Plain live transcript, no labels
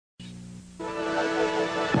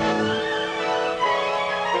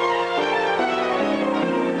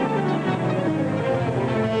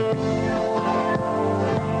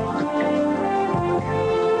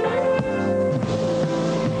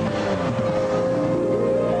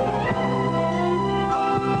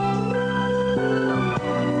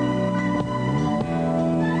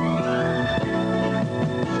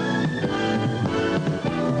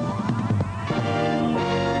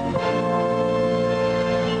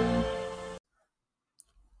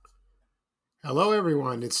Hello,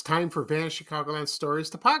 everyone. It's time for Vanished Chicagoland Stories,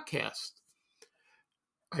 the podcast.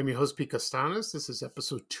 I'm your host, Pete Costanas. This is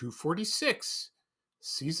episode 246,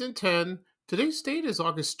 season 10. Today's date is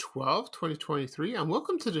August 12, 2023, and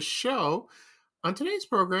welcome to the show. On today's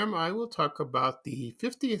program, I will talk about the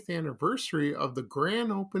 50th anniversary of the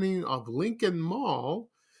grand opening of Lincoln Mall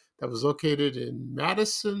that was located in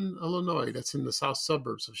Matteson, Illinois. That's in the south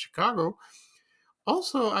suburbs of Chicago.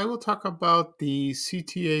 Also, I will talk about the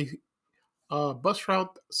CTA bus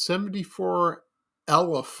route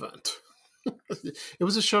 74L'ephant. It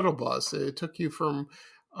was a shuttle bus. It took you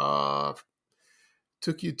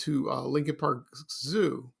to Lincoln Park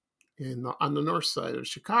Zoo on the north side of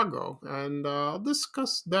Chicago, and I'll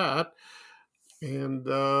discuss that. And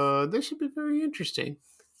this should be very interesting.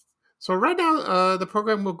 So right now, the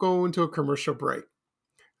program will go into a commercial break.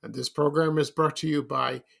 And this program is brought to you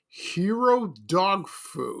by Hero Dog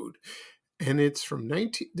Food. And it's from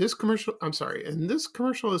this commercial is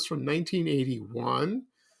from 1981.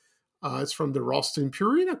 It's from the Ralston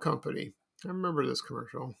Purina Company. I remember this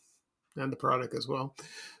commercial and the product as well.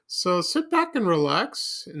 So sit back and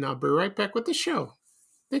relax, and I'll be right back with the show.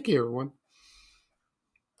 Thank you, everyone.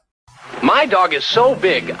 My dog is so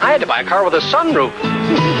big, I had to buy a car with a sunroof.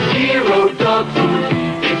 Hero Dog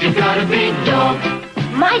Food, if you got a big dog.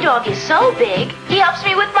 My dog is so big, he helps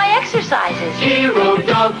me with my exercises. Hero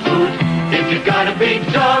Dog Food, if you got a big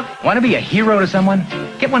dog. Want to be a hero to someone?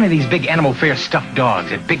 Get one of these big Animal Fair stuffed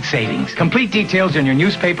dogs at big savings. Complete details in your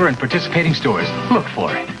newspaper and participating stores. Look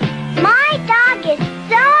for it. My dog is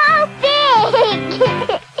so big!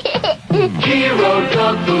 Hero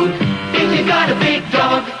Dog Food, if you got a big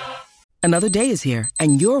dog. Another day is here,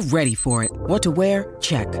 and you're ready for it. What to wear?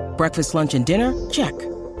 Check. Breakfast, lunch, and dinner? Check.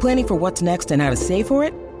 Planning for what's next and how to save for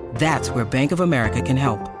it? That's where Bank of America can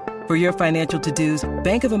help. For your financial to-dos,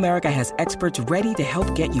 Bank of America has experts ready to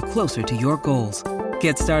help get you closer to your goals.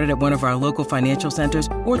 Get started at one of our local financial centers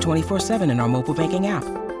or 24/7 in our mobile banking app.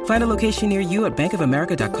 Find a location near you at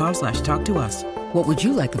bankofamerica.com/talktous. What would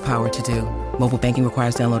you like the power to do? Mobile banking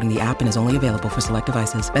requires downloading the app and is only available for select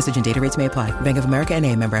devices. Message and data rates may apply. Bank of America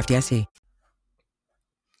N.A., member FDIC.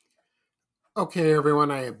 Okay,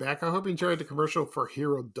 everyone, I am back. I hope you enjoyed the commercial for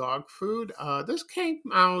Hero Dog Food. This came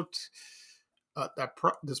out...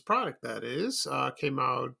 this product, that is, came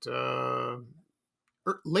out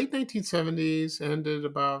late 1970s, ended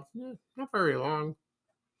about, not very long.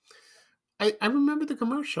 I remember the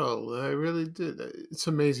commercial. I really did. It's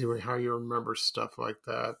amazing how you remember stuff like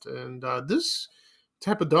that. And this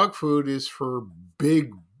type of dog food is for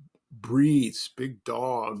big breeds, big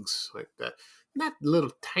dogs like that. Not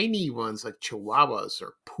little tiny ones like Chihuahuas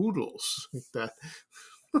or poodles like that.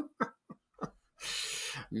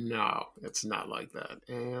 No, it's not like that.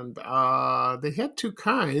 And they had two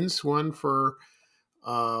kinds, one for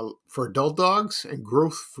adult dogs and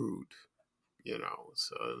growth food,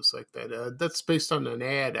 so it was like that. That's based on an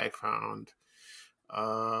ad I found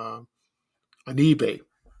on eBay.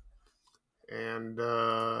 And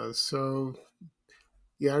so,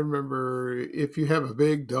 yeah, I remember if you have a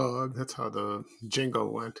big dog, that's how the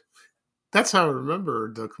jingle went. That's how I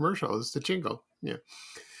remember the commercial, is the jingle. Yeah.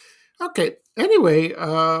 Okay. Anyway,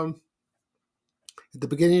 at the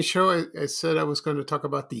beginning of the show, I said I was going to talk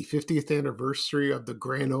about the 50th anniversary of the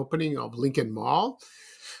grand opening of Lincoln Mall.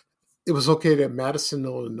 It was located in Matteson,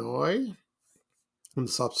 Illinois, in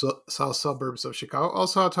the south suburbs of Chicago.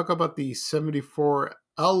 Also, I'll talk about the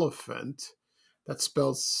 74L'ephant. That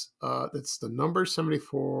spells, that's the number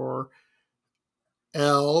 74,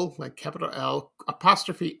 L, like capital L,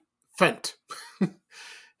 apostrophe, Fent.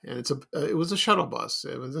 And it was a shuttle bus.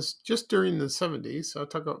 It was just during the 70s. So I'll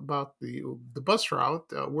talk about the bus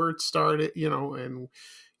route, where it started, and,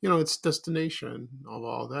 its destination,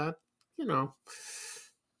 all that,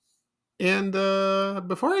 And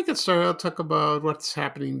before I get started, I'll talk about what's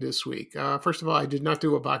happening this week. First of all, I did not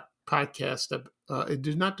do a podcast. I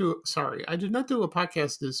did not do a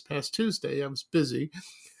podcast this past Tuesday. I was busy.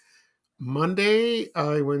 Monday,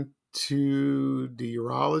 I went to the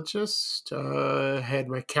urologist, had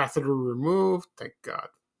my catheter removed. Thank God.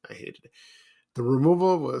 I hated it. The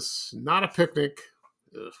removal was not a picnic.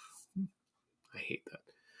 Ugh, I hate that.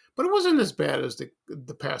 but it wasn't as bad as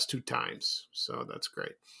the past 2 times. So that's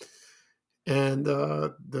great. And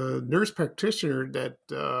the nurse practitioner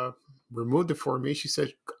that removed it for me, she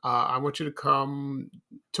said, "I want you to come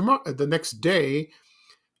tomorrow, the next day,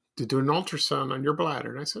 to do an ultrasound on your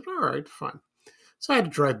bladder." And I said, "All right, fine." So I had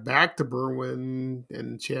to drive back to Berwyn,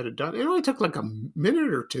 and she had it done. It only took like a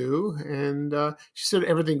minute or two, and she said,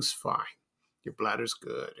 "Everything's fine. Your bladder's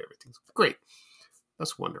good. Everything's great."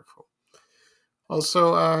 That's wonderful.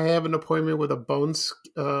 Also, I have an appointment with a bones.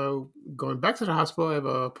 Going back to the hospital, I have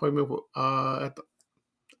an appointment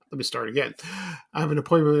let me start again. I have an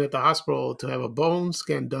appointment at the hospital to have a bone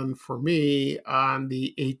scan done for me on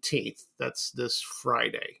the 18th. That's this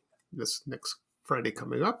Friday. This next Friday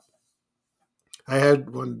coming up. I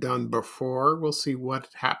had one done before. We'll see what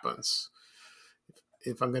happens.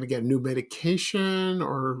 If I'm going to get new medication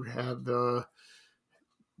or have the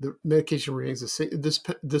medication remains the same. This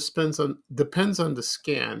depends on the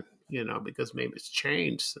scan, because maybe it's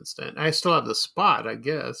changed since then. I still have the spot, I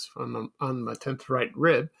guess, on my 10th right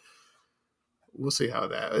rib. We'll see how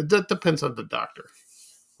that depends on the doctor,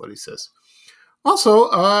 what he says. Also,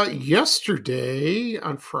 yesterday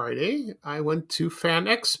on Friday, I went to Fan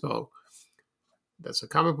Expo. That's a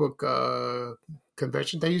comic book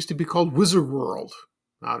convention that used to be called Wizard World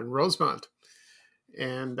out in Rosemont.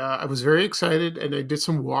 And I was very excited, and I did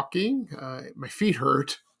some walking. My feet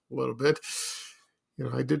hurt a little bit.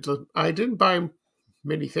 I didn't buy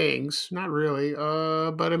many things, not really,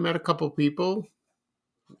 but I met a couple people,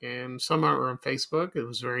 and some are on Facebook. It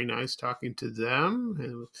was very nice talking to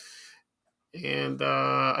them, and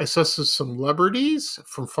I saw some celebrities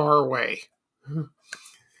from far away.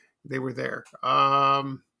 They were there.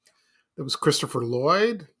 There was Christopher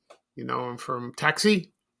Lloyd, from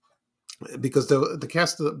Taxi, because the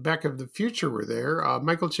cast of the Back of the Future were there.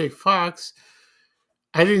 Michael J. Fox,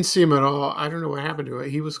 I didn't see him at all. I don't know what happened to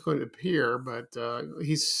it. He was going to appear, but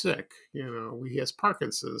he's sick. He has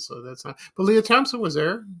Parkinson's, so that's not. But Leah Thompson was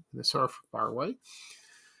there. I saw her from far away.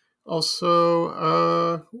 Also,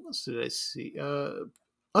 who else did I see?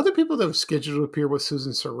 Other people that were scheduled to appear with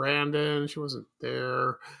Susan Sarandon. She wasn't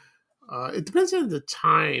there. It depends on the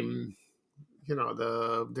time,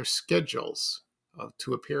 their schedules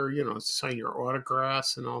to appear, sign your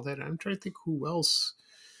autographs and all that. I'm trying to think who else.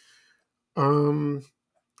 One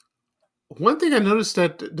thing I noticed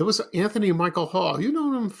that there was Anthony Michael Hall. You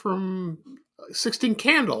know him from 16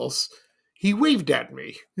 Candles. He waved at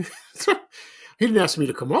me. He didn't ask me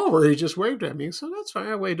to come over. He just waved at me. So that's fine.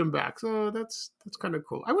 I waved him back. So that's kind of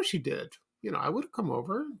cool. I wish he did. I would have come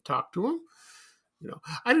over and talked to him.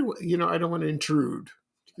 I didn't. I don't want to intrude.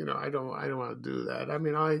 I don't want to do that. I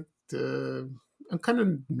mean, I'm kind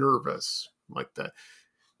of nervous like that.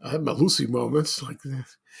 I have my Lucy moments like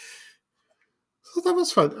this. So that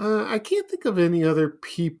was fun. I can't think of any other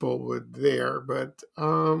people there, but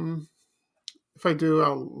if I do,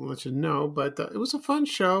 I'll let you know. But it was a fun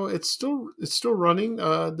show. It's still running.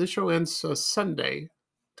 This show ends Sunday,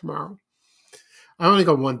 tomorrow. I only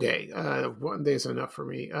go one day. One day is enough for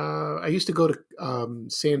me. I used to go to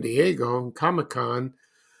San Diego Comic-Con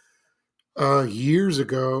years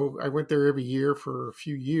ago. I went there every year for a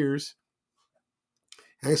few years.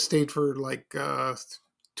 I stayed for like 2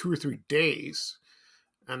 or 3 days,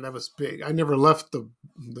 and that was big. I never left the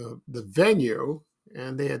venue,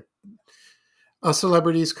 and they had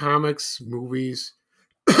celebrities, comics, movies.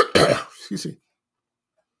 Excuse me.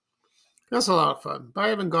 That's a lot of fun. But I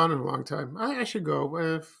haven't gone in a long time. I should go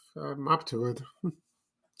if I'm up to it.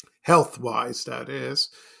 Health-wise, that is.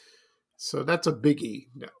 So that's a biggie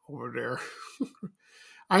over there.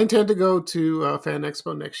 I intend to go to Fan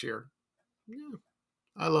Expo next year. Yeah,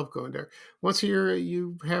 I love going there. Once a year,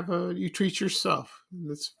 you treat yourself.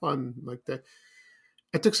 It's fun like that.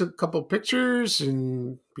 I took a couple pictures,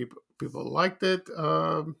 and people liked it.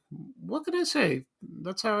 What can I say?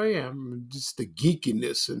 That's how I am. Just the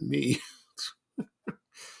geekiness in me.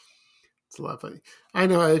 It's a lot of fun. I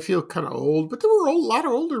know I feel kind of old, but there were a lot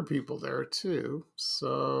of older people there too.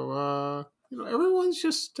 So everyone's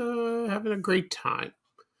just having a great time.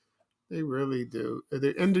 They really do.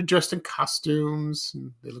 And they're dressed in costumes,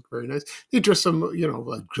 and they look very nice. They dress them,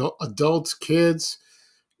 like adults, kids,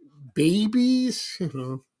 babies.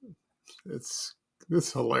 It's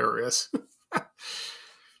hilarious.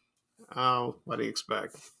 Oh, what do you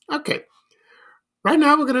expect? Okay. Right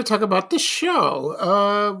now, we're going to talk about the show.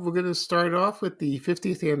 We're going to start off with the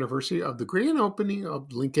 50th anniversary of the grand opening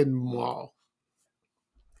of Lincoln Mall.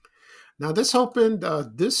 Now, this opened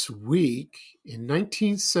this week in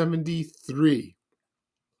 1973.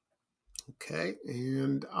 Okay,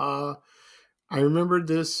 and I remember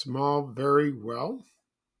this mall very well.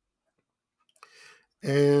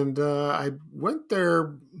 And I went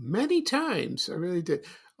there many times. I really did.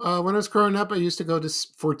 When I was growing up, I used to go to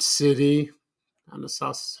Fort City on the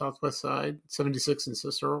southwest side, 76 in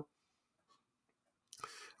Cicero.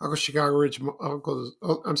 Uncle Chicago Ridge,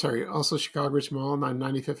 I'm sorry, also Chicago Ridge Mall,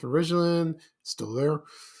 95th and Ridgeland, still there.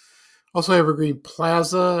 Also Evergreen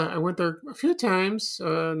Plaza. I went there a few times.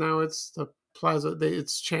 Now it's the plaza.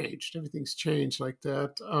 It's changed. Everything's changed like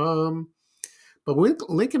that. But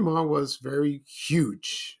Lincoln Mall was very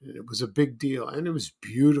huge. It was a big deal, and it was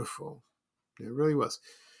beautiful. It really was.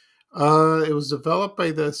 It was developed by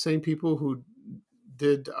the same people who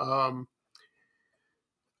did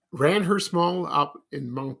Randhurst Mall up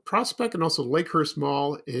in Mount Prospect, and also Lakehurst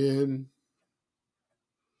Mall in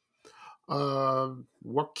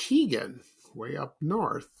Waukegan, way up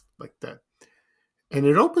north, like that. And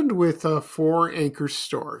it opened with 4 anchor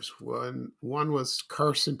stores. One was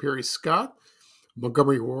Carson Perry Scott,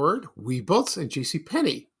 Montgomery Ward, Weebles, and J.C.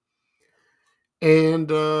 Penney. And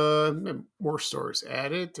more stores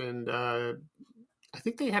added. And I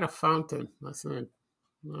think they had a fountain. I'm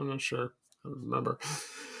not sure. I don't remember.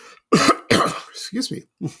 Excuse me.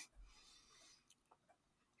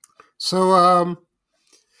 So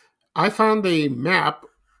I found a map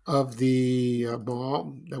of the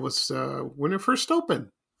mall that was when it first opened.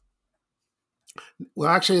 Well,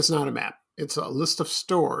 actually, it's not a map. It's a list of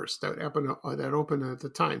stores that opened at the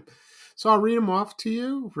time. So I'll read them off to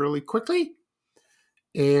you really quickly.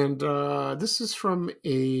 And this is from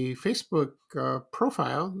a Facebook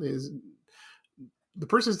profile. The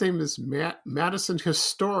person's name is Matteson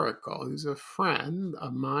Historical. He's a friend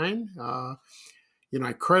of mine.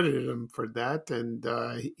 I credited him for that. And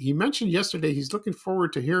he mentioned yesterday he's looking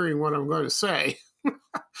forward to hearing what I'm going to say.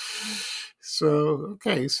 So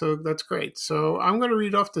that's great. So I'm going to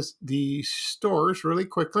read off the stores really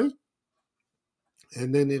quickly.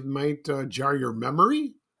 And then it might jar your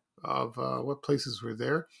memory of what places were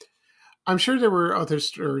there. I'm sure there were other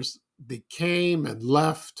stores that came and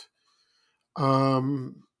left.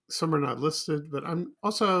 Some are not listed, but I'm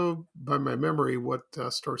also, by my memory, what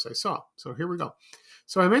stores I saw. So here we go.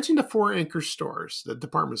 So I mentioned the 4 anchor stores, the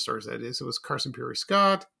department stores, that is. It was Carson Perry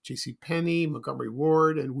Scott, J.C. Penney, Montgomery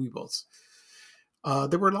Ward, and Weebles.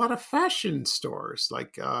 There were a lot of fashion stores,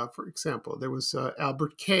 like, for example, there was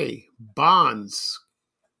Albert K. Bond's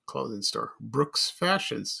clothing store, Brooks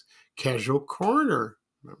Fashions, Casual Corner,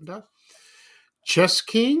 remember that? Chess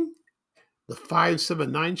King, the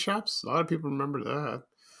 579 shops, a lot of people remember that.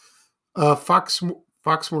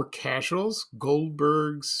 Foxmore Casuals,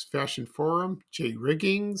 Goldberg's Fashion Forum, J.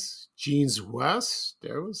 Riggings, Jeans West,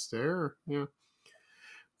 there, yeah.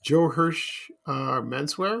 Joe Hirsch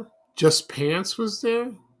Menswear, Just Pants was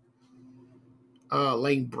there.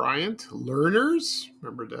 Lane Bryant, Learners,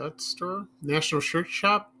 remember that store? National Shirt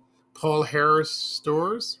Shop, Paul Harris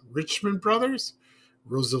Stores, Richmond Brothers,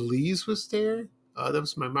 Rosalie's was there. That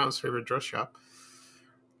was my mom's favorite dress shop.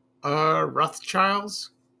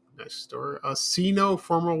 Rothschild's, nice store. Sino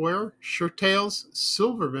Formal Wear, Shirt Tails,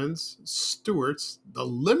 Silverman's, Stewart's, The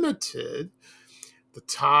Limited, The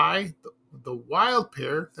Tie, the Wild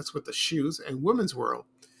Pair, that's with the shoes, and Women's World.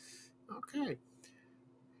 Okay.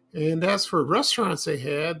 And as for restaurants they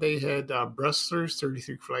had Bressler's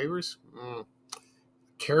 33 Flavors,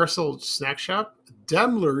 Carousel Snack Shop,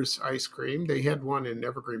 Demler's Ice Cream. They had one in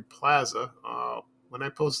Evergreen Plaza. When I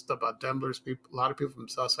posted about Demler's, a lot of people from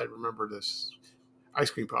Southside remember this ice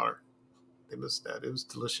cream parlor. They missed that. It was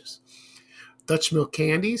delicious. Dutch Mill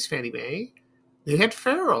Candies, Fannie Mae. They had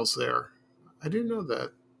Farrell's there. I didn't know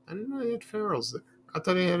that. I didn't know they had Farrell's there. I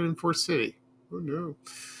thought they had it in Fort City. Oh,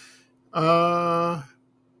 no.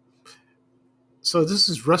 So this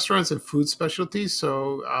is restaurants and food specialties.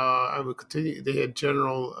 So I would continue. They had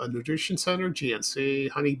General Nutrition Center,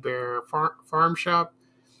 GNC, Honey Bear Farm Shop,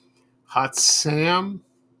 Hot Sam,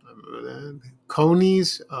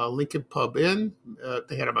 Coney's, Lincoln Pub Inn.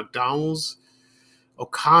 They had a McDonald's,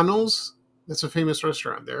 O'Connell's. That's a famous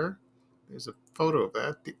restaurant there. There's a photo of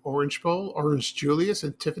that. The Orange Bowl, Orange Julius,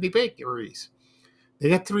 and Tiffany Bakeries. They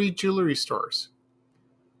got 3 jewelry stores.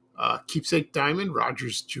 Keepsake Diamond,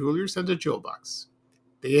 Rogers Jewelers, and the Jewel Box.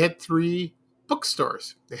 They had 3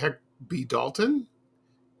 bookstores. They had B. Dalton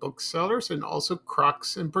booksellers and also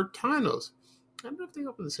Crocs and Bertano's. I don't know if they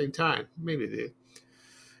opened at the same time. Maybe they did.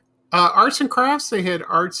 Arts and crafts, they had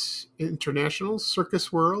Arts International,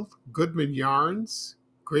 Circus World, Goodman Yarns,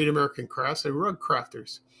 Great American Crafts, and Rug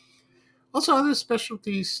Crafters. Also, other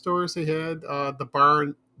specialty stores they had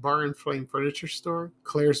the Bar and Flame Furniture Store,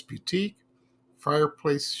 Claire's Boutique,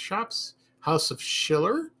 Fireplace Shops, House of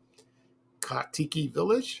Schiller, Katiki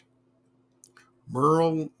Village,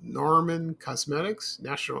 Merle Norman Cosmetics,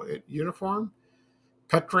 National Uniform,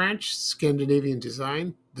 Pet Ranch, Scandinavian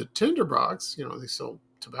design. The Tinderbox, they sold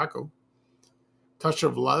tobacco. Touch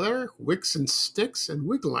of Leather, Wicks and Sticks, and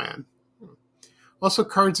Wigland. Also,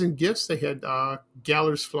 cards and gifts. They had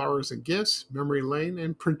Galler's Flowers and Gifts, Memory Lane,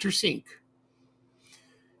 and Printer's Ink.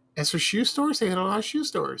 As for shoe stores, they had a lot of shoe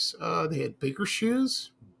stores. They had Baker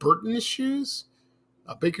Shoes, Burton Shoes.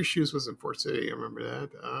 Baker Shoes was in Fort City, I remember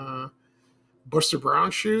that. Buster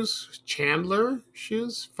Brown Shoes, Chandler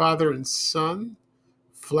Shoes, Father and Son,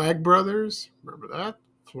 Flag Brothers, remember that?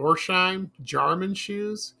 Florsheim, Jarman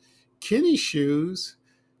Shoes, Kinney Shoes,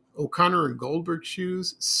 O'Connor and Goldberg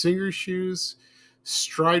Shoes, Singer Shoes,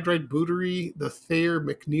 Stride Right Bootery, the Thayer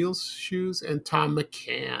McNeil's Shoes, and Tom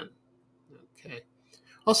McCann. Okay.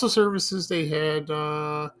 Also services, they had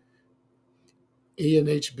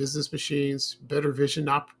A&H Business Machines, Better Vision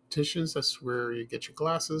Opticians, that's where you get your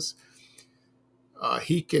glasses.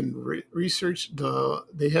 Heek and Research,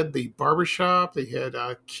 they had the barbershop, they had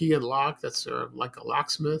Key and Lock, that's like a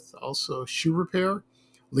locksmith, also shoe repair,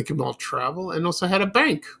 Lincoln Mall Travel, and also had a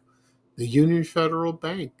bank, the Union Federal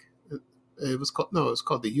Bank. It was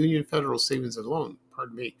called the Union Federal Savings and Loan,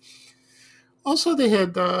 pardon me. Also, they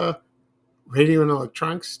had Radio and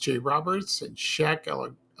Electronics, J. Roberts and Shack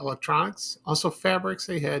Electronics. Also, fabrics,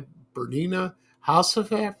 they had Bernina, House of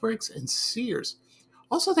Fabrics, and Sears.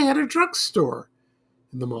 Also, they had a drugstore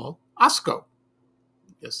in the mall, Osco.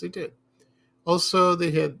 Yes, they did. Also,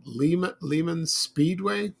 they had Lehman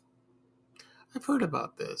Speedway. I've heard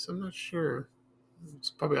about this. I'm not sure. It's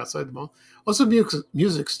probably outside the mall. Also,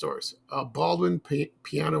 music stores. Baldwin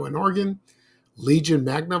Piano and Organ, Legion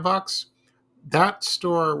Magnavox. That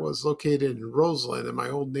store was located in Roseland in my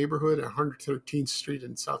old neighborhood at 113th Street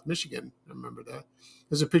in South Michigan. I remember that.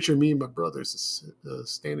 There's a picture of me and my brothers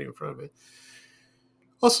standing in front of it.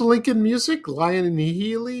 Also, Lincoln Music, Lion and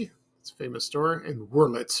Healy, it's a famous store, and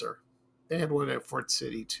Wurlitzer. They had one at Fort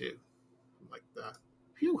City, too. Like that.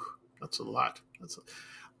 Phew, that's a lot.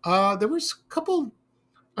 There was a couple,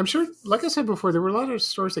 I'm sure, like I said before, there were a lot of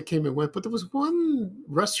stores that came and went, but there was one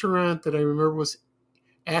restaurant that I remember was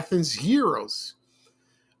Athens Heroes,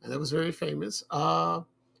 and that was very famous.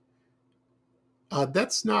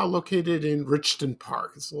 That's now located in Richton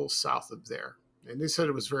Park. It's a little south of there, and they said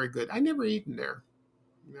it was very good. I never eaten there.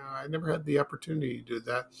 No, I never had the opportunity to do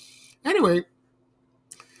that. Anyway,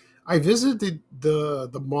 I visited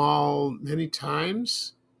the mall many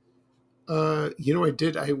times. I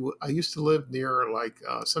did. I used to live near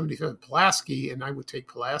 75 Pulaski, and I would take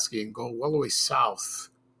Pulaski and go all the way south,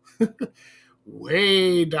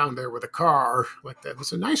 way down there with a car like that. It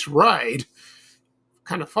was a nice ride,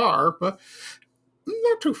 kind of far, but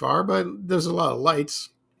not too far. But there's a lot of lights.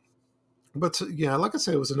 But yeah, like I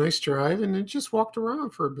said, it was a nice drive, and I just walked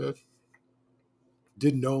around for a bit.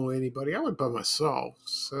 Didn't know anybody. I went by myself,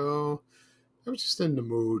 so I was just in the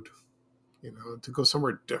mood, to go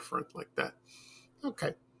somewhere different like that.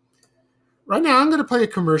 Okay. Right now, I'm going to play a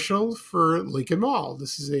commercial for Lincoln Mall.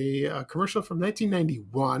 This is a commercial from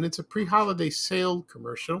 1991. It's a pre-holiday sale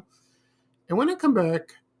commercial. And when I come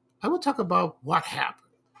back, I will talk about what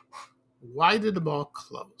happened. Why did the mall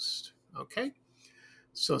close? Okay?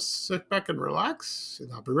 So sit back and relax,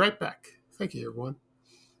 and I'll be right back. Thank you, everyone.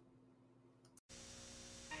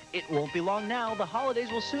 It won't be long now. The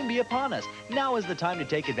holidays will soon be upon us. Now is the time to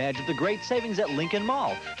take advantage of the great savings at Lincoln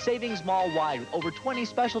Mall. Savings mall-wide with over 20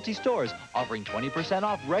 specialty stores offering 20%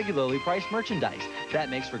 off regularly priced merchandise. That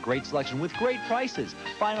makes for great selection with great prices.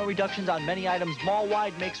 Final reductions on many items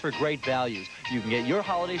mall-wide makes for great values. You can get your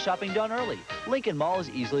holiday shopping done early. Lincoln Mall is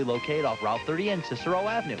easily located off Route 30 and Cicero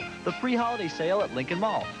Avenue. The pre-holiday sale at Lincoln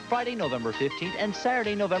Mall, Friday, November 15th and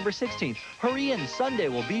Saturday, November 16th. Hurry in, Sunday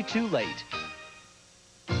will be too late.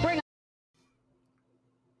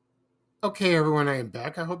 Okay, everyone, I am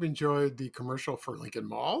back. I hope you enjoyed the commercial for Lincoln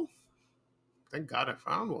Mall. Thank God I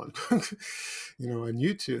found one, on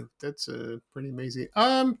YouTube. That's pretty amazing.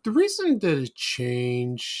 The reason that it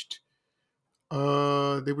changed, they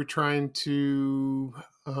were trying to,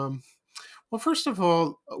 well, first of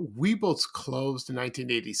all, Weebles closed in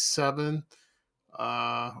 1987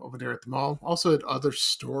 over there at the mall. Also at other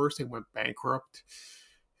stores, they went bankrupt.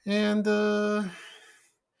 And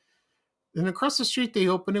then across the street, they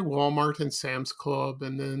opened a Walmart and Sam's Club,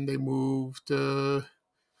 and then they moved, so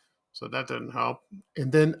that didn't help.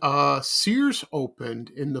 And then Sears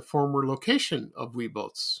opened in the former location of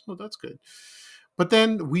Weebles. Oh, that's good. But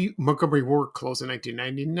then Montgomery Ward closed in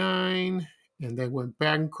 1999, and they went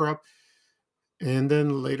bankrupt. And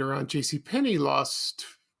then later on, JCPenney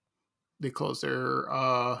they closed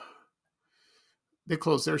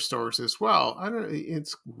their stores as well. I don't know,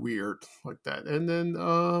 it's weird like that. And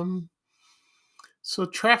then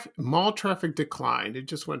So mall traffic declined. It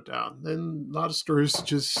just went down. Then a lot of stores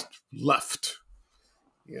just left,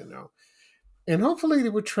 you know. And hopefully they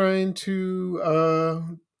were trying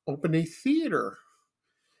to open a theater,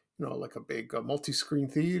 like a big multi-screen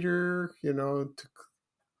theater,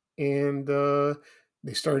 and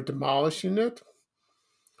they started demolishing it,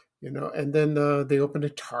 and then they opened a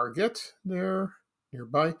Target there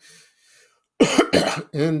nearby.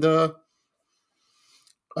 And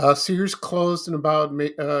Sears closed in about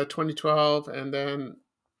 2012, and then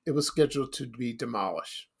it was scheduled to be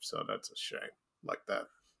demolished. So that's a shame, like that.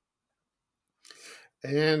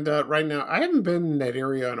 And right now, I haven't been in that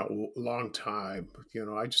area in a long time.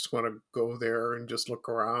 I just want to go there and just look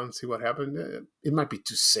around, see what happened. It might be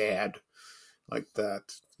too sad, like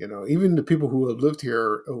that. Even the people who have lived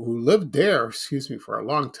there, excuse me, for a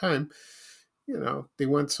long time, they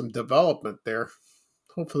want some development there.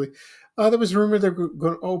 Hopefully, there was rumor they're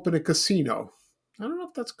going to open a casino. I don't know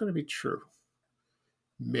if that's going to be true.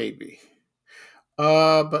 Maybe.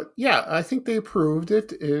 But yeah, I think they approved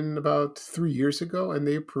it in about 3 years ago, and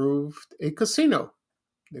they approved a casino.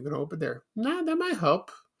 They're going to open there. Nah, that might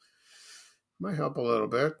help. Might help a little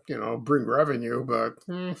bit, bring revenue, but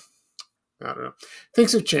I don't know.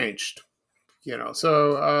 Things have changed,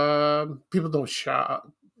 so people don't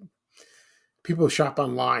shop. People shop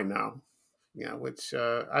online now, which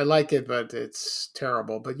I like it, but it's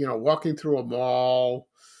terrible. But, walking through a mall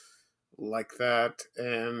like that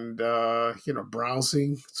and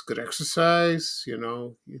browsing, it's good exercise.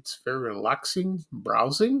 It's very relaxing.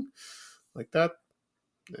 Browsing like that,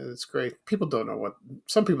 it's great. People don't know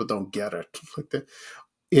some people don't get it like that.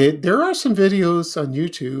 There are some videos on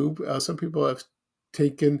YouTube some people have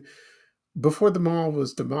taken before the mall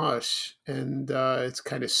was demolished, and it's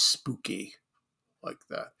kind of spooky like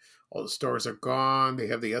that. All the stores are gone. They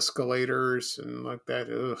have the escalators and like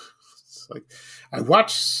that. Ugh. It's like I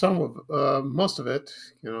watched some of most of it.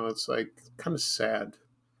 It's like kind of sad.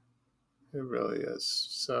 It really is.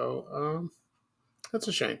 So that's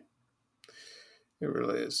a shame. It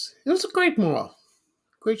really is. It was a great mall,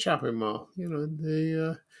 great shopping mall.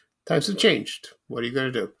 The times have changed. What are you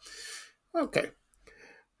going to do? Okay.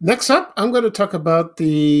 Next up, I'm going to talk about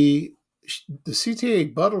the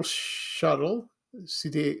CTA Buttle Shuttle.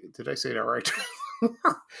 CTA, did I say that right?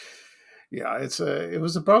 Yeah, it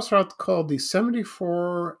was a bus route called the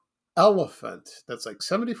 74L'ephant. That's like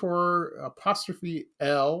 74 apostrophe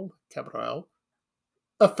L, capital L,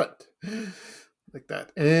 elephant, like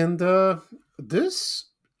that. And this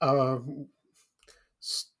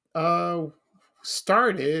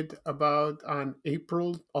started about on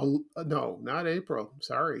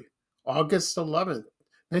August 11th,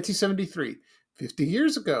 1973, 50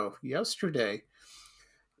 years ago, yesterday.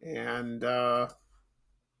 And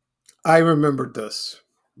I remembered this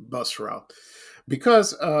bus route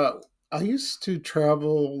because I used to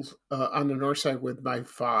travel on the north side with my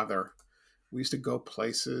father. We used to go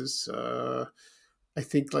places, I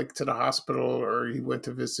think like to the hospital, or he went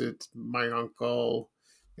to visit my uncle.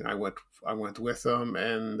 I went with him,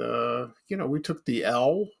 and we took the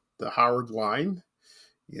Howard line,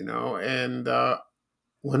 and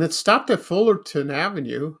when it stopped at Fullerton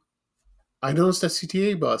Avenue, I noticed a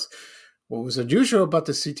CTA bus. What was unusual about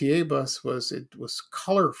the CTA bus was it was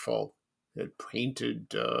colorful. It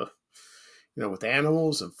painted, with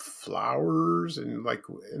animals and flowers, and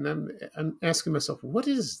I'm asking myself, what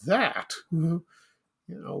is that?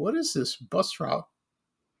 What is this bus route?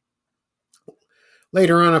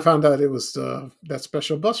 Later on, I found out it was that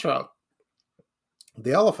special bus route,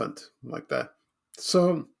 the elephant, like that.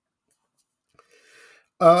 So,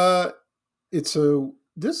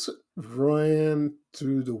 this ran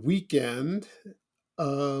through the weekend,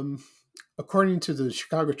 according to the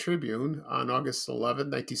Chicago Tribune, on August 11,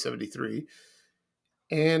 1973.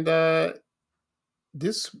 And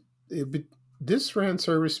this ran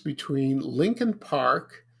service between Lincoln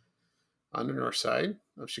Park on the north side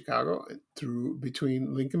of Chicago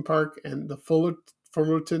between Lincoln Park and the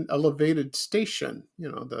Fullerton Elevated Station,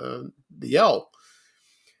 the L.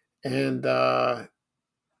 And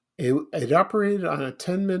it operated on a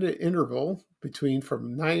 10-minute interval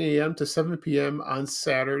from 9 a.m. to 7 p.m. on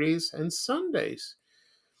Saturdays and Sundays.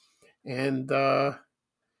 And it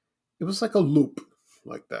was like a loop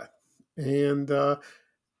like that. And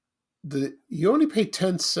you only pay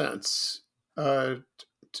 10 cents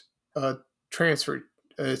transfer.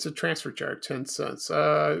 It's a transfer charge, 10 cents.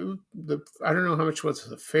 I don't know how much was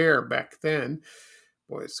the fare back then.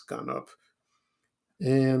 Boy, it's gone up.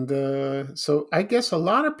 And so I guess a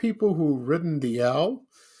lot of people who've ridden the L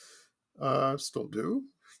still do.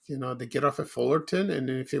 They get off at Fullerton, and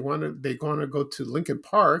if they want to go to Lincoln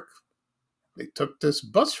Park, they took this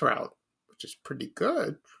bus route, which is pretty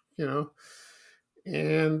good, you know.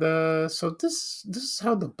 And so this is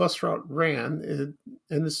how the bus route ran,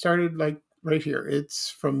 and it started like right here. It's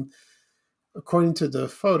from, according to the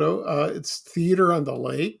photo, it's Theater on the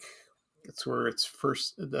Lake. That's where its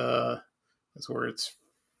first that's where its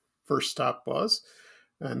first stop was.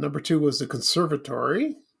 Number 2 was the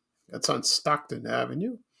Conservatory. That's on Stockton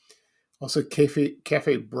Avenue. Also,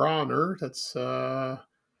 Cafe Bronner. That's I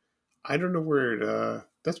don't know where it.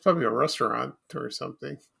 That's probably a restaurant or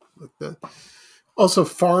something like that. Also,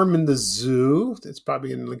 Farm in the Zoo. It's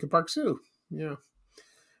probably in Lincoln Park Zoo. Yeah.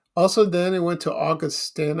 Also, then it went to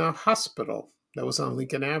Augustana Hospital. That was on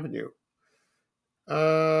Lincoln Avenue.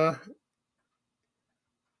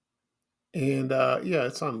 Yeah,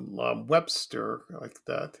 it's on Webster, like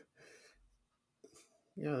that.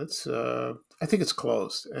 Yeah, it's I think it's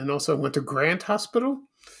closed. And also went to Grant Hospital.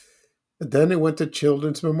 And then it went to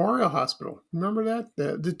Children's Memorial Hospital. Remember that?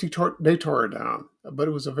 They tore it down. But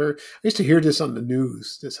it was I used to hear this on the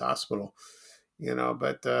news, this hospital, you know,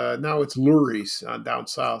 but now it's Lurie's down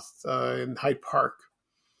south in Hyde Park.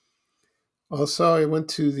 Also, I went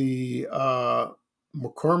to the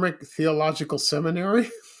McCormick Theological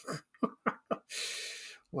Seminary.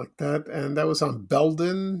 Like that, and that was on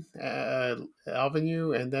Belden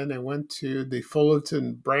Avenue, and then I went to the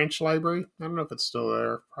Fullerton Branch Library. I don't know if it's still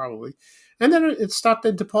there, probably. And then it stopped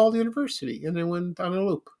at DePaul University, and it went on a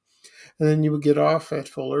loop. And then you would get off at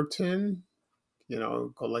Fullerton, you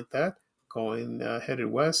know, go like that, going headed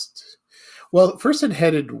west. Well, first it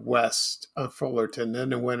headed west on Fullerton,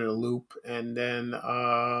 then it went in a loop, and then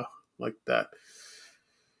like that.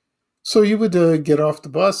 So you would get off the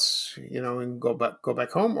bus, you know, and go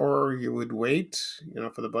back home, or you would wait, you know,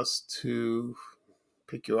 for the bus to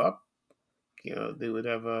pick you up. You know, they would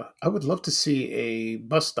have I would love to see a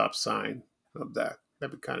bus stop sign of that.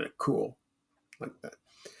 That'd be kind of cool, like that.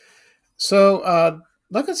 So,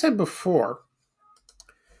 like I said before,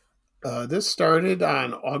 this started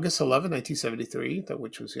on August 11, 1973,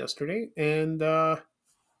 which was yesterday, and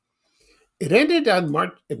it ended on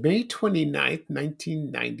May 29th,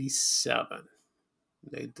 1997.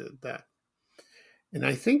 They did that. And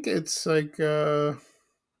I think it's like the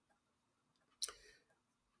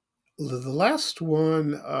last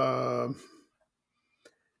one,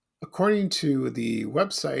 according to the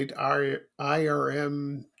website,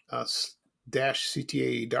 irm-cta.org,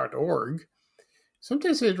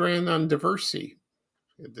 sometimes it ran on Diversity.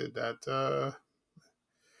 It did that,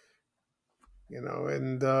 you know,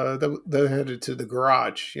 and they headed to the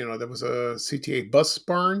garage. You know, there was a CTA bus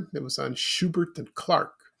barn that was on Schubert and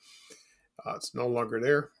Clark. It's no longer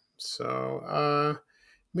there. So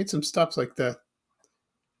made some stops like that.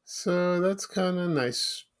 So that's kind of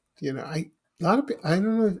nice. You know, a lot of I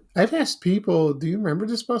don't know. I've asked people, do you remember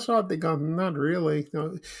this bus route? They go, not really.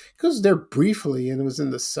 No, because there briefly, and it was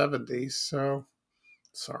in the 70s. So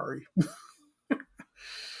sorry.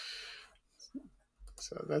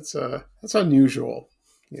 So that's unusual,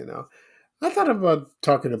 you know. I thought about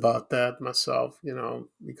talking about that myself, you know,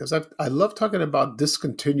 because I love talking about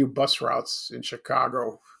discontinued bus routes in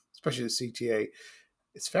Chicago, especially the CTA.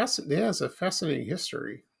 It's fascinating. Yeah, it's a fascinating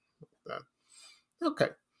history. That. Okay.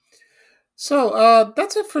 So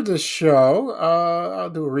that's it for this show. I'll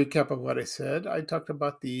do a recap of what I said. I talked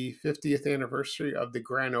about the 50th anniversary of the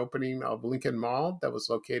grand opening of Lincoln Mall that was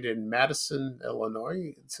located in Matteson,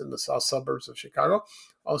 Illinois. It's in the south suburbs of Chicago.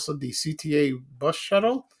 Also, the CTA bus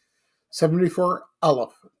shuttle,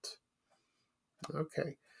 74L'ephant.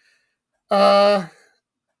 Okay.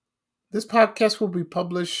 This podcast will be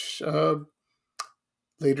published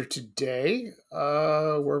later today,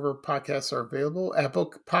 wherever podcasts are available.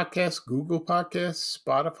 Apple Podcasts, Google Podcasts,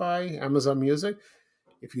 Spotify, Amazon Music.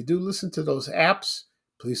 If you do listen to those apps,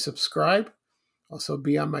 please subscribe. Also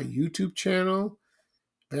be on my YouTube channel,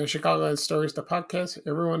 Van Chicagoland Stories, the podcast.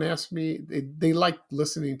 Everyone asked me, they like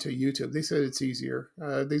listening to YouTube. They said it's easier.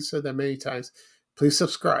 They said that many times. Please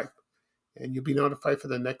subscribe, and you'll be notified for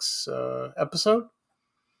the next episode.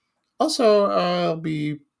 Also, I'll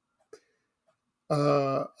be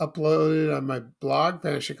uploaded on my blog,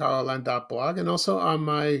 vanchicagoland.blog, and also on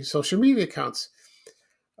my social media accounts,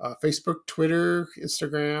 Facebook, Twitter,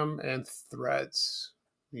 Instagram, and Threads.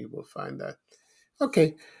 You will find that.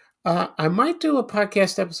 Okay. I might do a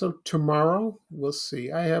podcast episode tomorrow. We'll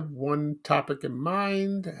see. I have one topic in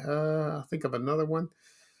mind. I'll think of another one.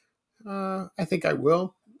 I think I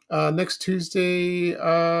will. Next Tuesday,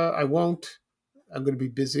 I won't. I'm going to be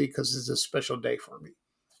busy because it's a special day for me.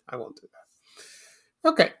 I won't do that.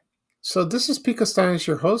 Okay, so this is Pete Costanis,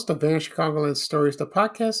 your host of Van Chicagoland Stories, the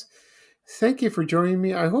podcast. Thank you for joining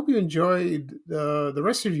me. I hope you enjoyed the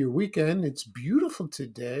rest of your weekend. It's beautiful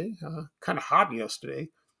today, kind of hot yesterday.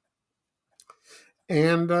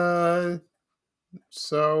 And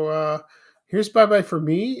here's bye bye for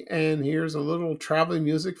me. And here's a little traveling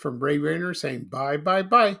music from Ray Rayner saying bye bye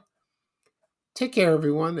bye. Take care,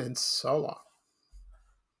 everyone, and so long.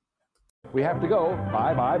 We have to go.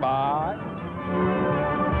 Bye, bye, bye.